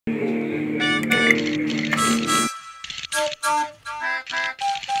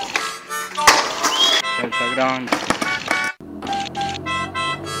Scelta grande.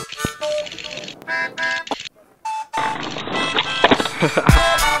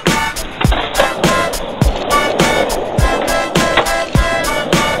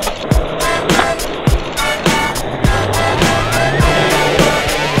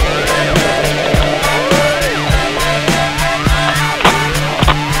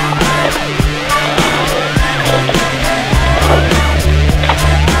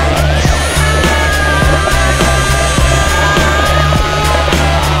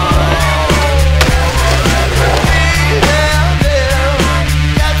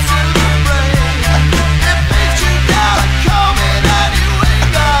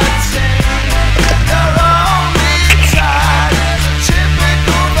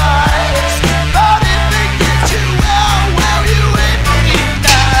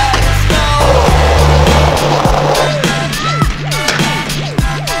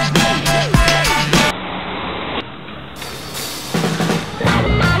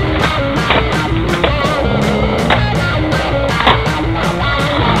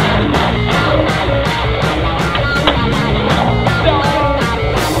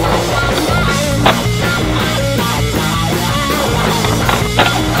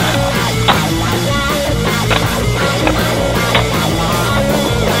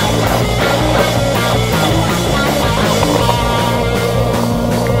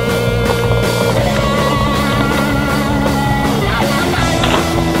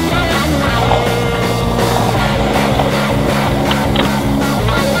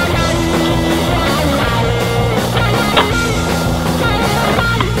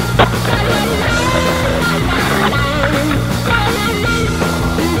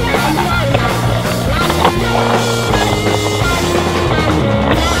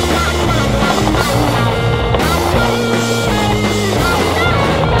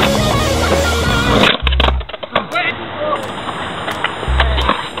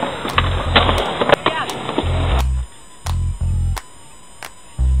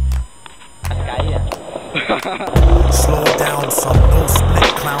 Slow down some, no split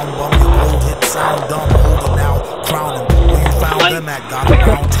clown bum. Your old hit sound dumb, holding out, crowning. Where you found them at? Got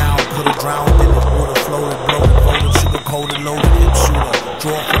around town, put it drowned in it. Water floated, bloated, voted, sugar coated, loaded, hip shooter.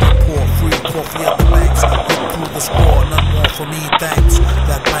 Draw for the poor, free coffee at the banks. Hit through the score, none more for me, thanks.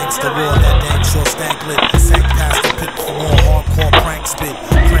 That blanks the roar, that dang sure stank lit. Sank past the pit for more hardcore prank spit.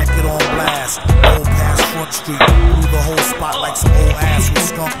 Crank it on blast, roll past Front Street. Blew the whole spot like some old ass with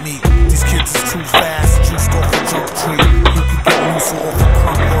skunk meat. These kids is too fast, juiced off a jump tree. You can get loose off a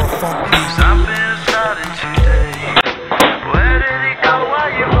crunk or a funk beat. Something started today. Where did it go? Why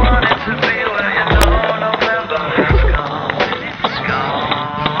you want it to be? Where you know November has gone. It's gone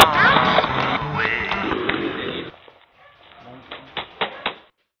away.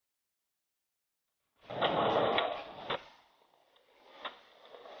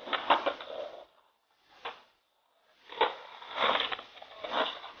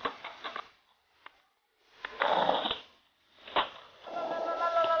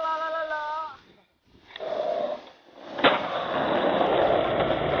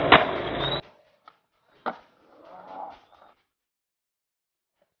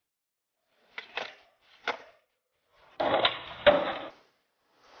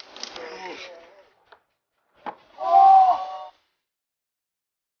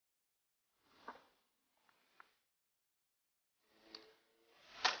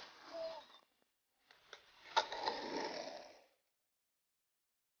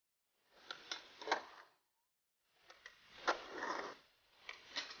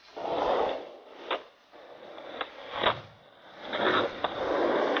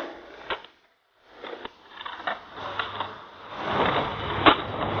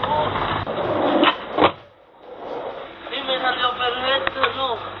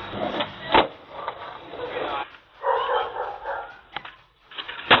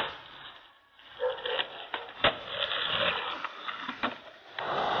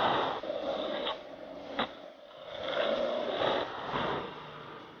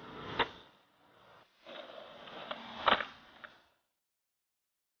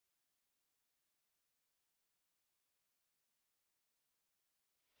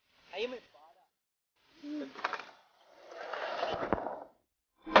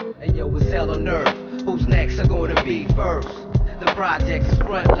 Hey yo, it's hell on earth. Who's next are gonna be first? The project is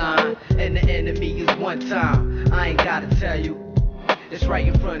frontline, and the enemy is one time. I ain't gotta tell you, it's right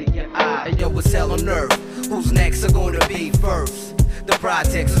in front of your eye. Hey yo, it's hell on earth. Who's next are gonna be first? The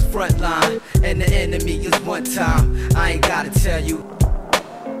project is frontline, and the enemy is one time. I ain't gotta tell you.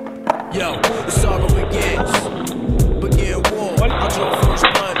 Yo, the saga begins. Begin draw first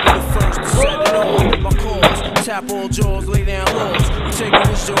blood, be the first to set it on. My cause, tap all jaws, lay down laws. We take it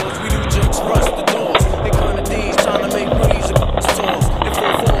as yours, we do jokes, rush the doors. They kind of D's trying to make breeze of sauce. If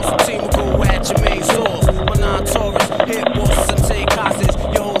full force, the team will go at your main source. My non-Taurus, hit bosses and take hostages.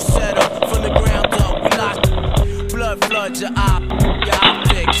 Your whole setup from the ground up, we locked. Blood floods your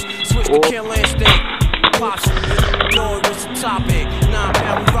optics. Switch the kill instinct. Pops, know it was the topic. 9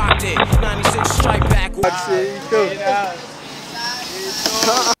 pound, we rocked it. 96 strike back.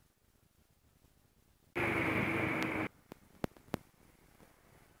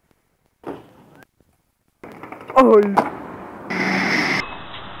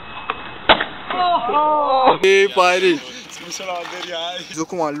 Padre. Eso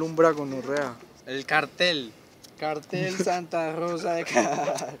como alumbra con orrea. El cartel. Cartel Santa Rosa de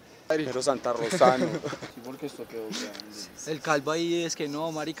Car. Pero Santa Rosano. Porque esto quedó grande. El calvo ahí es que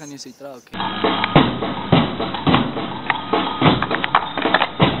no, marica, ni estoy trado.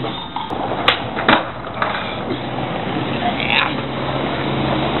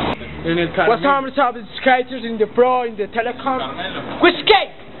 What's on the top of the skaters in the pro, in the telecom? We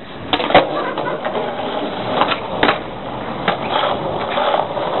skate!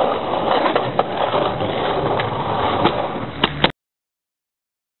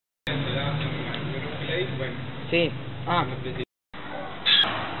 Sí.